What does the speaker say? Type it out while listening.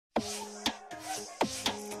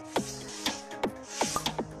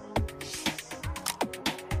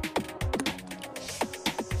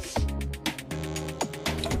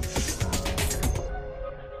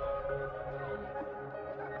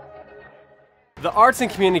The arts and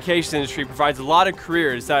communications industry provides a lot of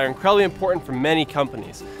careers that are incredibly important for many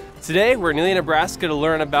companies. Today, we're in Ely, Nebraska to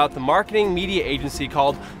learn about the marketing media agency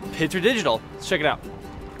called Pitzer Digital. Let's check it out.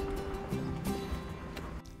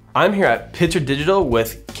 I'm here at Pitzer Digital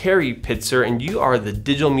with Carrie Pitzer, and you are the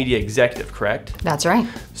digital media executive, correct? That's right.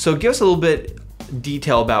 So give us a little bit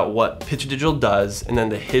detail about what Pitzer Digital does and then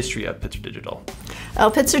the history of Pitzer Digital.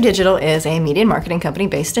 Pitzer Digital is a media and marketing company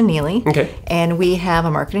based in Ely. Okay. And we have a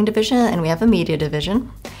marketing division and we have a media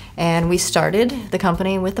division. And we started the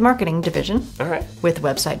company with the marketing division. All right. With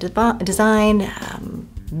website design.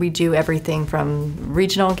 We do everything from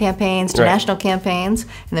regional campaigns to national campaigns.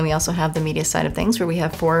 And then we also have the media side of things where we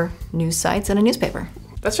have 4 news sites and a newspaper.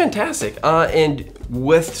 That's fantastic. And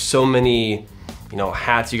with so many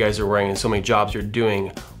hats you guys are wearing and so many jobs you're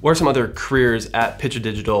doing, what are some other careers at Pitzer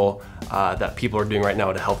Digital that people are doing right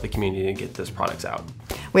now to help the community and get those products out?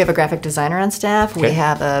 We have a graphic designer on staff. Okay. We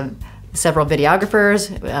have several videographers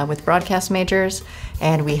with broadcast majors,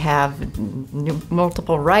 and we have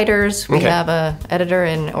multiple writers. We have an editor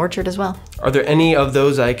in Orchard as well. Are there any of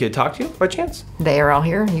those I could talk to by chance? They are all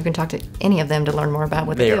here. You can talk to any of them to learn more about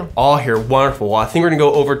what they do. They are all here. Wonderful. Well, I think we're going to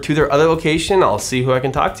go over to their other location. I'll see who I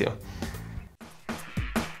can talk to.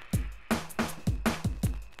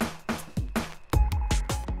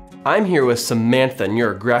 I'm here with Samantha, and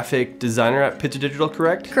you're a graphic designer at Pitzer Digital,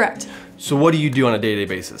 correct? Correct. So what do you do on a day-to-day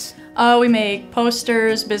basis? We make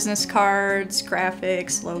posters, business cards,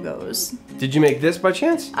 graphics, logos. Did you make this by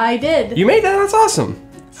chance? I did. You made that? That's awesome.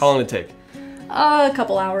 How long did it take? A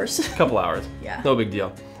couple hours. A couple hours. Yeah. No big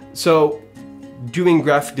deal. So doing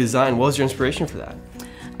graphic design, what was your inspiration for that?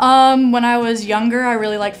 When I was younger, I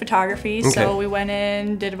really liked photography, so we went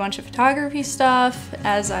in, did a bunch of photography stuff.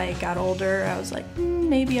 As I got older, I was like,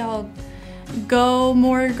 maybe I'll go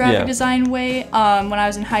more graphic design way. When I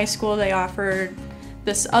was in high school, they offered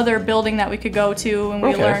this other building that we could go to, and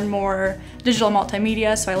we learned more digital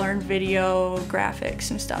multimedia, so I learned video, graphics,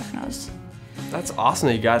 and stuff. And That's awesome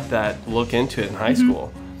that you got that look into it in high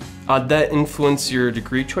school. Did that influence your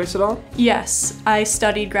degree choice at all? Yes, I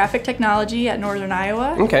studied graphic technology at Northern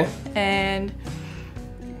Iowa. Okay. And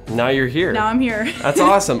now you're here. Now I'm here. That's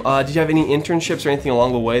awesome. Did you have any internships or anything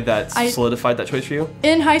along the way that solidified that choice for you?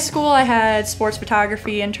 In high school, I had sports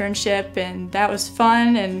photography internship, and that was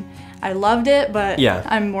fun, and I loved it, but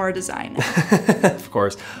I'm more a designer. Of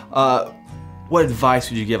course. What advice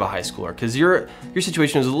would you give a high schooler? Because your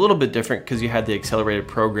situation is a little bit different because you had the accelerated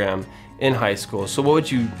program in high school. So what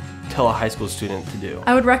would you tell a high school student to do?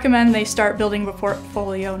 I would recommend they start building a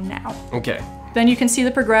portfolio now. Okay. Then you can see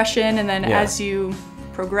the progression, and then as you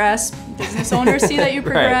progress, business owners see that you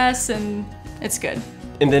progress, and it's good.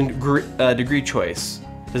 And then degree choice.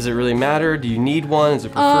 Does it really matter? Do you need one? Is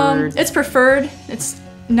it preferred? It's preferred. It's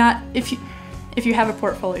not, if you have a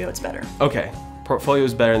portfolio, it's better. Okay. Portfolio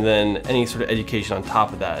is better than any sort of education on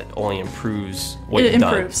top of that. It only improves what you've done.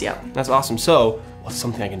 It improves, yeah. That's awesome. So, what's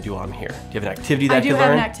something I can do while I'm here? Do you have an activity that I can learn? I do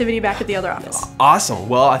have an activity back at the other office. Awesome.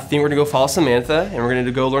 Well, I think we're gonna go follow Samantha, and we're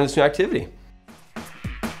gonna go learn this new activity.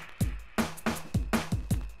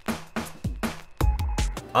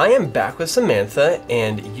 I am back with Samantha,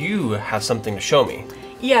 and you have something to show me.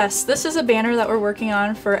 Yes, this is a banner that we're working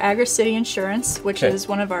on for Agri-City Insurance, which is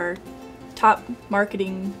one of our top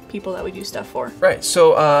marketing people that we do stuff for. Right,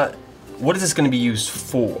 so what is this going to be used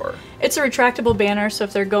for? It's a retractable banner, so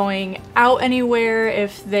if they're going out anywhere,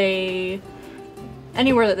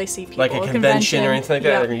 anywhere that they see people. Like a convention or anything like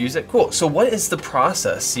that, they're going to use it? Cool, so what is the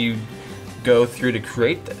process you go through to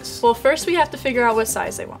create this? Well, first we have to figure out what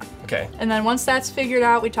size they want. Okay. And then once that's figured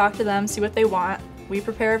out, we talk to them, see what they want. We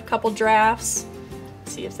prepare a couple drafts,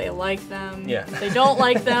 see if they like them. Yeah. If they don't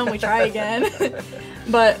like them, we try again.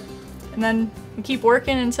 And then we keep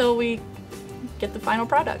working until we get the final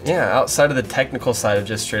product. Yeah, outside of the technical side of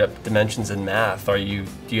just straight up dimensions and math, do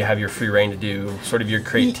you have your free reign to do sort of your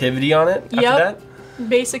creativity on it after that?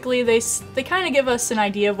 Basically, they kind of give us an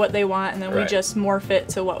idea of what they want, and then we just morph it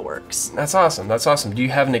to what works. That's awesome. That's awesome. Do you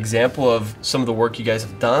have an example of some of the work you guys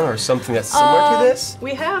have done, or something that's similar to this?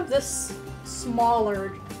 We have this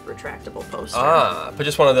smaller retractable poster. But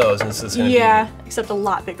just one of those, and this is going to be... except a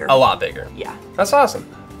lot bigger. A lot bigger. Yeah. That's awesome.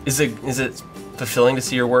 Is it fulfilling to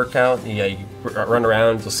see your workout? Yeah, you run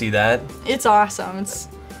around, you'll see that. It's awesome. It's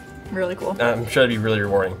really cool. I'm sure it'd be really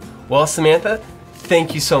rewarding. Well, Samantha,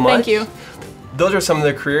 thank you so much. Thank you. Those are some of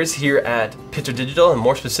the careers here at Pitzer Digital, and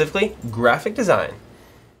more specifically, graphic design.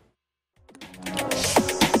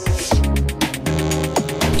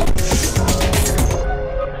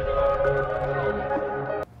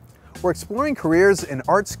 We're exploring careers in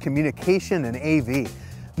arts, communication, and AV.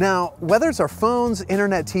 Now, whether it's our phones,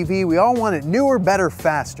 internet, TV, we all want it newer, better,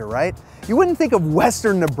 faster, right? You wouldn't think of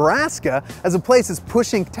Western Nebraska as a place that's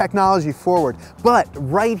pushing technology forward, but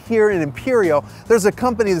right here in Imperial, there's a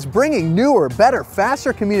company that's bringing newer, better,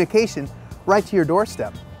 faster communication right to your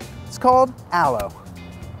doorstep. It's called Allo.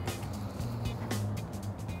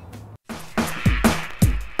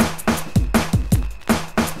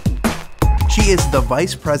 She is the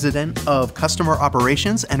Vice President of Customer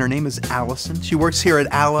Operations, and her name is Allison. She works here at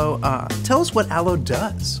Allo. Tell us what Allo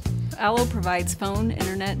does. Allo provides phone,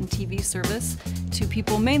 internet, and TV service to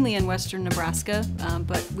people mainly in Western Nebraska,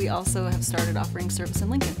 but we also have started offering service in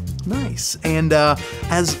Lincoln. Nice. And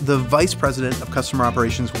as the Vice President of Customer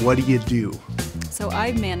Operations, what do you do? So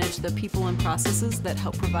I manage the people and processes that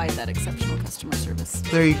help provide that exceptional customer service.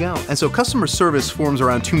 There you go. And so customer service forms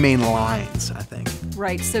around two main lines, I think.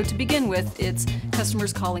 Right. So to begin with, it's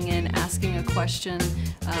customers calling in, asking a question.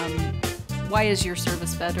 Why is your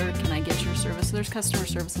service better? Can I get your service? So there's customer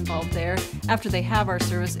service involved there. After they have our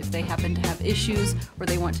service, if they happen to have issues or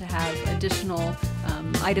they want to have additional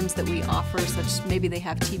items that we offer, such maybe they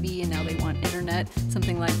have TV and now they want internet,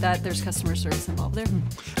 something like that, there's customer service involved there.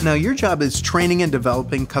 Now your job is training and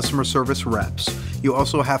developing customer service reps. You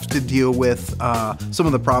also have to deal with some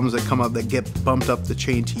of the problems that come up that get bumped up the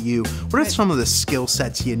chain to you. What are some of the skill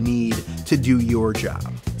sets you need to do your job?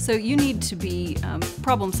 So you need to be,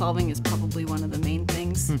 problem solving is probably one of the main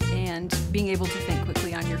things, and being able to think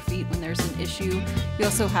quickly on your feet when there's an issue. You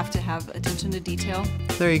also have to have attention to detail.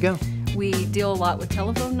 There you go. We deal a lot with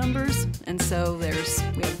telephone numbers, and so we have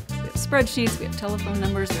spreadsheets, we have telephone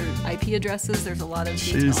numbers, there are IP addresses, there's a lot of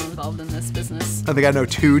detail involved in this business. I think I know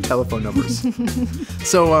 2 telephone numbers.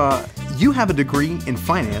 So you have a degree in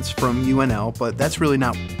finance from UNL, but that's really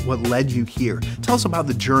not what led you here. Tell us about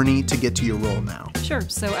the journey to get to your role now. Sure.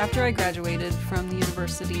 So after I graduated from the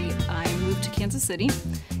university, I moved to Kansas City,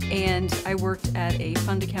 and I worked at a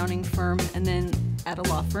fund accounting firm and then at a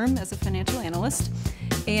law firm as a financial analyst,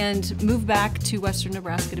 and moved back to Western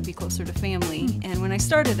Nebraska to be closer to family. And when I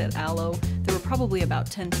started at Allo, there were probably about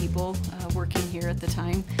 10 people working here at the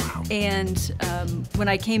time. Wow. And when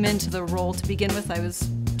I came into the role to begin with, I was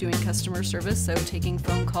doing customer service, so taking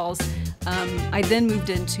phone calls. I then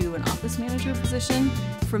moved into an office manager position.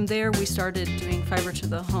 From there, we started doing fiber to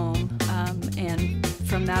the home, and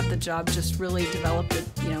from that, the job just really developed.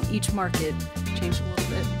 Each market changed a little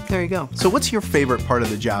bit. There you go. So what's your favorite part of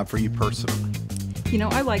the job for you personally?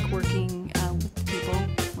 I like working with people,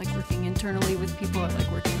 I like working internally with people, I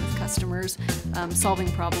like working with customers,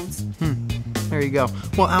 solving problems. There you go.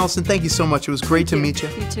 Well, Allison, thank you so much. It was great to meet you.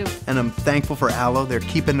 You too. And I'm thankful for Allo. They're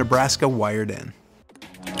keeping Nebraska wired in.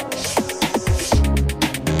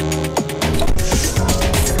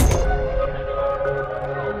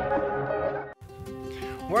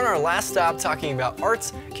 We're on our last stop talking about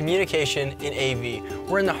arts, communication, and AV.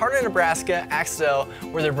 We're in the heart of Nebraska, Axtell,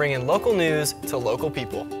 where they're bringing local news to local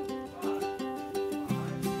people.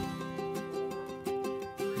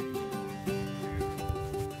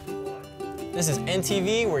 This is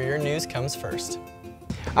NTV, where your news comes first.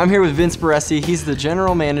 I'm here with Vince Baresi. He's the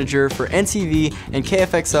general manager for NTV and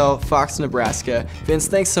KFXL Fox, Nebraska. Vince,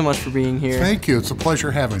 thanks so much for being here. Thank you. It's a pleasure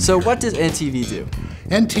having you. So what does NTV do?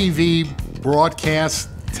 NTV broadcasts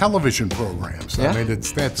television programs. Yeah? I mean,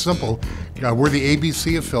 it's that simple. We're the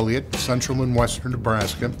ABC affiliate, Central and Western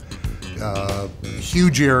Nebraska.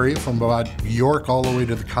 Huge area from about York all the way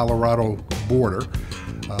to the Colorado border.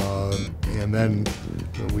 And then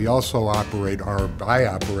we also operate, I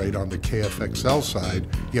operate on the KFXL side,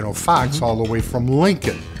 Fox all the way from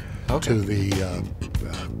Lincoln to the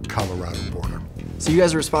Colorado border. So you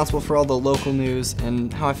guys are responsible for all the local news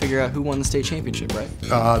and how I figure out who won the state championship, right?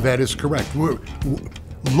 That is correct.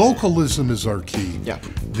 Localism is our key. Yeah.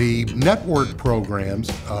 The network programs,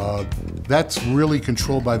 that's really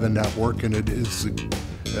controlled by the network, and it is,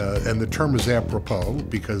 and the term is apropos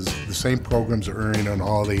because the same programs are airing on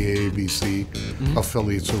all the AABC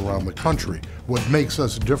affiliates around the country. What makes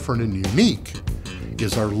us different and unique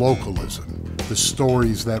is our localism, the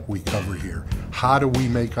stories that we cover here. How do we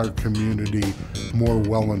make our community more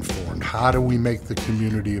well-informed? How do we make the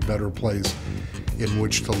community a better place in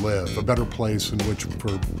which to live, a better place in which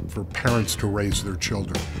for parents to raise their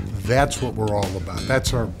children? That's what we're all about.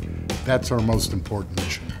 That's our most important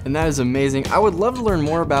mission. And that is amazing. I would love to learn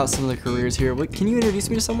more about some of the careers here. Can you introduce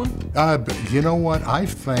me to someone? You know what? I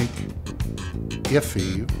think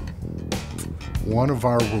Iffy, one of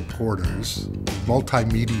our reporters,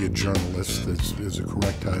 multimedia journalist is a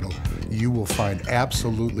correct title, you will find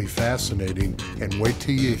absolutely fascinating, and wait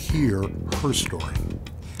till you hear her story.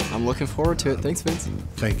 I'm looking forward to it. Thanks, Vince.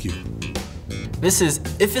 Thank you. This is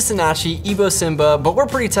Ifisinachi Ibo Simba, but we're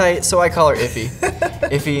pretty tight, so I call her Iffy.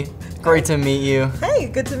 Iffy, great to meet you. Hey,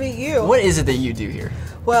 good to meet you. What is it that you do here?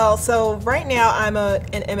 Well, so right now I'm an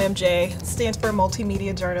MMJ, stands for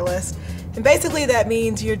multimedia journalist. And basically that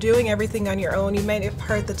means you're doing everything on your own. You may have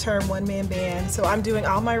heard the term one-man band. So I'm doing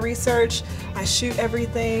all my research, I shoot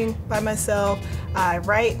everything by myself, I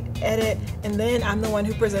write, edit, and then I'm the one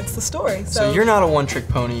who presents the story. So you're not a one-trick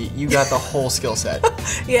pony, you got the whole skill set.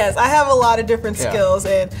 Yes, I have a lot of different skills,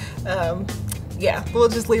 and yeah, we'll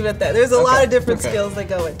just leave it at that. There's a lot of different skills that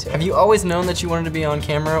go into it. Have you always known that you wanted to be on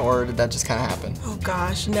camera, or did that just kind of happen? Oh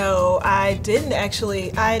gosh, no, I didn't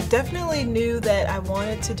actually. I definitely knew that I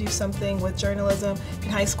wanted to do something with journalism. In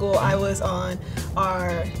high school, I was on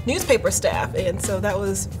our newspaper staff, and so that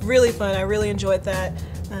was really fun. I really enjoyed that.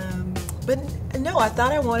 But no, I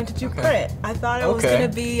thought I wanted to do print. I thought I was going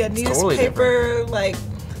to be a newspaper, totally like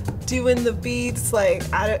doing the beats, like,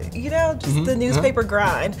 just the newspaper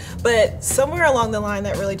grind. But somewhere along the line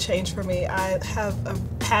that really changed for me. I have a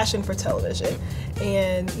passion for television,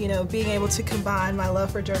 and being able to combine my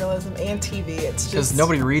love for journalism and TV, it's just... Because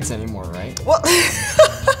nobody reads anymore, right? Well,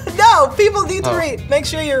 no, people need to read. Make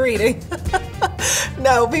sure you're reading.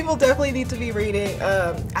 No, people definitely need to be reading.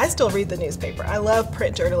 I still read the newspaper. I love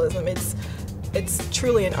print journalism. It's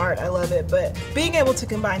truly an art. I love it. But being able to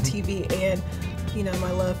combine TV and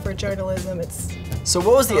my love for journalism, it's... So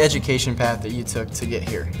what was the education path that you took to get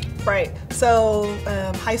here? Right. So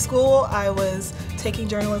high school, I was taking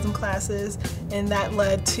journalism classes, and that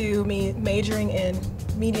led to me majoring in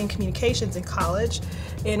media and communications in college.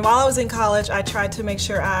 And while I was in college, I tried to make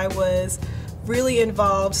sure I was really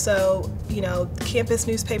involved. So, campus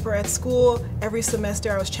newspaper at school, every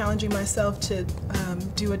semester I was challenging myself to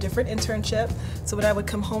do a different internship. So when I would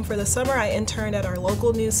come home for the summer, I interned at our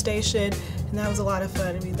local news station, and that was a lot of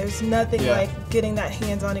fun. I mean, there's nothing like getting that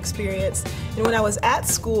hands-on experience. And when I was at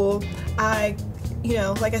school, I,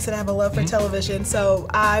 like I said, I have a love for television, so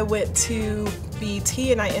I went to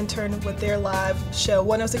BT and I interned with their live show,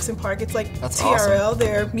 106 in Park. It's like TRL,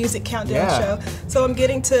 their music countdown show. So I'm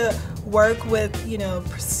getting to work with,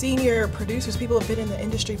 senior producers, people who have been in the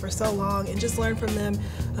industry for so long, and just learn from them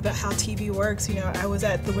about how TV works. I was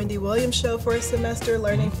at the Wendy Williams show for a semester,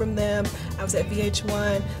 learning from them. I was at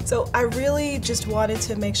VH1. So I really just wanted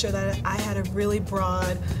to make sure that I had a really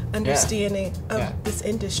broad understanding of this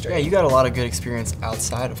industry. Yeah, you got a lot of good experience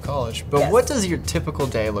outside of college. But what does your typical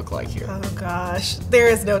day look like here? Oh gosh, there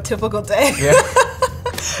is no typical day. Yeah.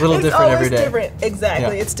 A little different every day. It's always different,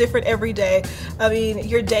 exactly. Yeah. It's different every day. I mean,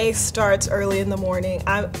 your day starts early in the morning.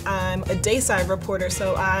 I'm a dayside reporter,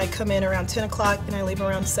 so I come in around 10 o'clock and I leave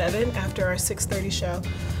around 7 after our 6:30 show.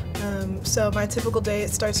 So my typical day,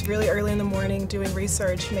 it starts really early in the morning, doing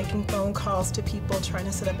research, making phone calls to people, trying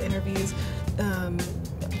to set up interviews.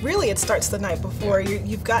 Really, it starts the night before.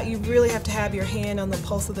 You really have to have your hand on the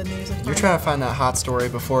pulse of the news. You're trying to find that hot story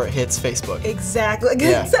before it hits Facebook. Exactly.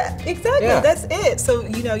 Yeah. Exactly. Yeah. That's it. So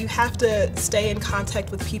you have to stay in contact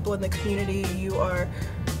with people in the community. You are,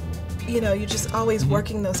 you're just always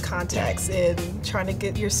working those contacts and trying to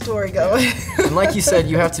get your story going. And like you said,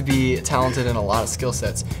 you have to be talented in a lot of skill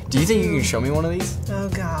sets. Do you think you can show me one of these? Oh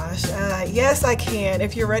gosh, yes I can.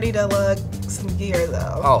 If you're ready to lug some gear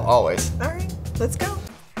though. Oh, always. All right, let's go.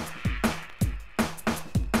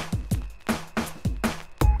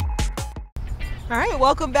 All right,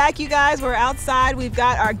 welcome back, you guys. We're outside. We've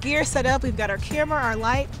got our gear set up. We've got our camera, our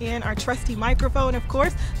light, and our trusty microphone, of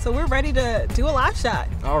course. So we're ready to do a live shot.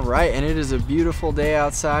 All right, and it is a beautiful day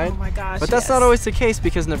outside. Oh my gosh, but that's not always the case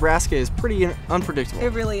because Nebraska is pretty unpredictable.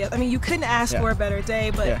 It really is. I mean, you couldn't ask for a better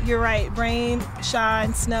day, but you're right. Rain,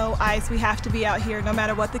 shine, snow, ice. We have to be out here no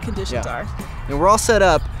matter what the conditions are. And we're all set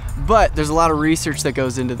up. But there's a lot of research that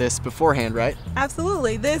goes into this beforehand, right?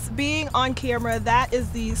 Absolutely. This being on camera, that is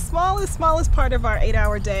the smallest part of our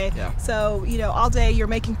 8-hour day. Yeah. So, all day you're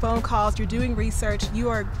making phone calls, you're doing research, you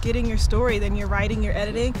are getting your story, then you're writing, you're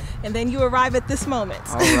editing, and then you arrive at this moment.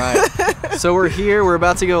 All right. So we're here, we're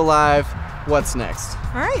about to go live. What's next?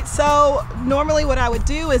 All right. So normally what I would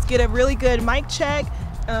do is get a really good mic check.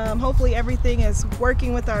 Hopefully everything is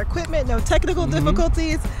working with our equipment, no technical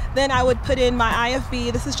difficulties. Then I would put in my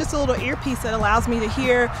IFB. This is just a little earpiece that allows me to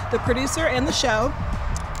hear the producer and the show.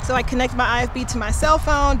 So I connect my IFB to my cell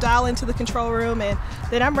phone, dial into the control room, and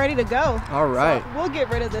then I'm ready to go. All right. So we'll get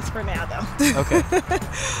rid of this for now though. Okay.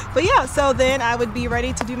 But yeah, so then I would be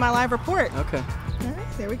ready to do my live report. Okay.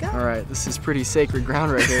 There we go. All right, this is pretty sacred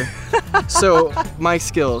ground right here. So, mic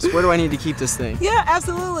skills, where do I need to keep this thing? Yeah,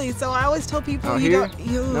 absolutely. So I always tell people Out you here?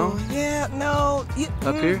 don't. No? Yeah, no. You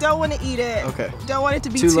Up here? don't want to eat it. Okay. Don't want it to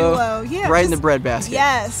be Too too low? low. Yeah. Right in the just- bread basket.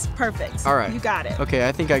 Yes, perfect. All right. You got it. Okay,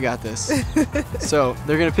 I think I got this. So,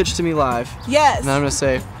 they're going to pitch to me live. Yes. And I'm going to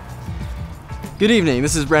say, good evening,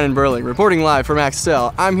 this is Brennan Burling, reporting live from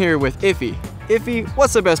Axtell. I'm here with Iffy. Iffy,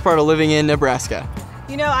 what's the best part of living in Nebraska?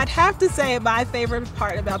 You know, I'd have to say my favorite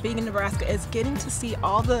part about being in Nebraska is getting to see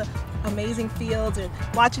all the amazing fields and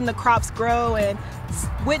watching the crops grow and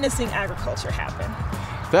witnessing agriculture happen.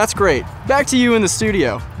 That's great. Back to you in the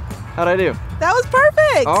studio. How'd I do? That was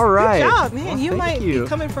perfect. All right. Good job, man. Well, you thank might you. be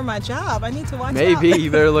coming for my job. I need to watch out. Maybe,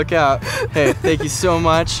 you better look out. Hey, thank you so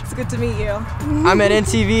much. It's good to meet you. I'm at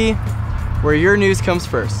NTV, where your news comes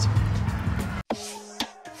first.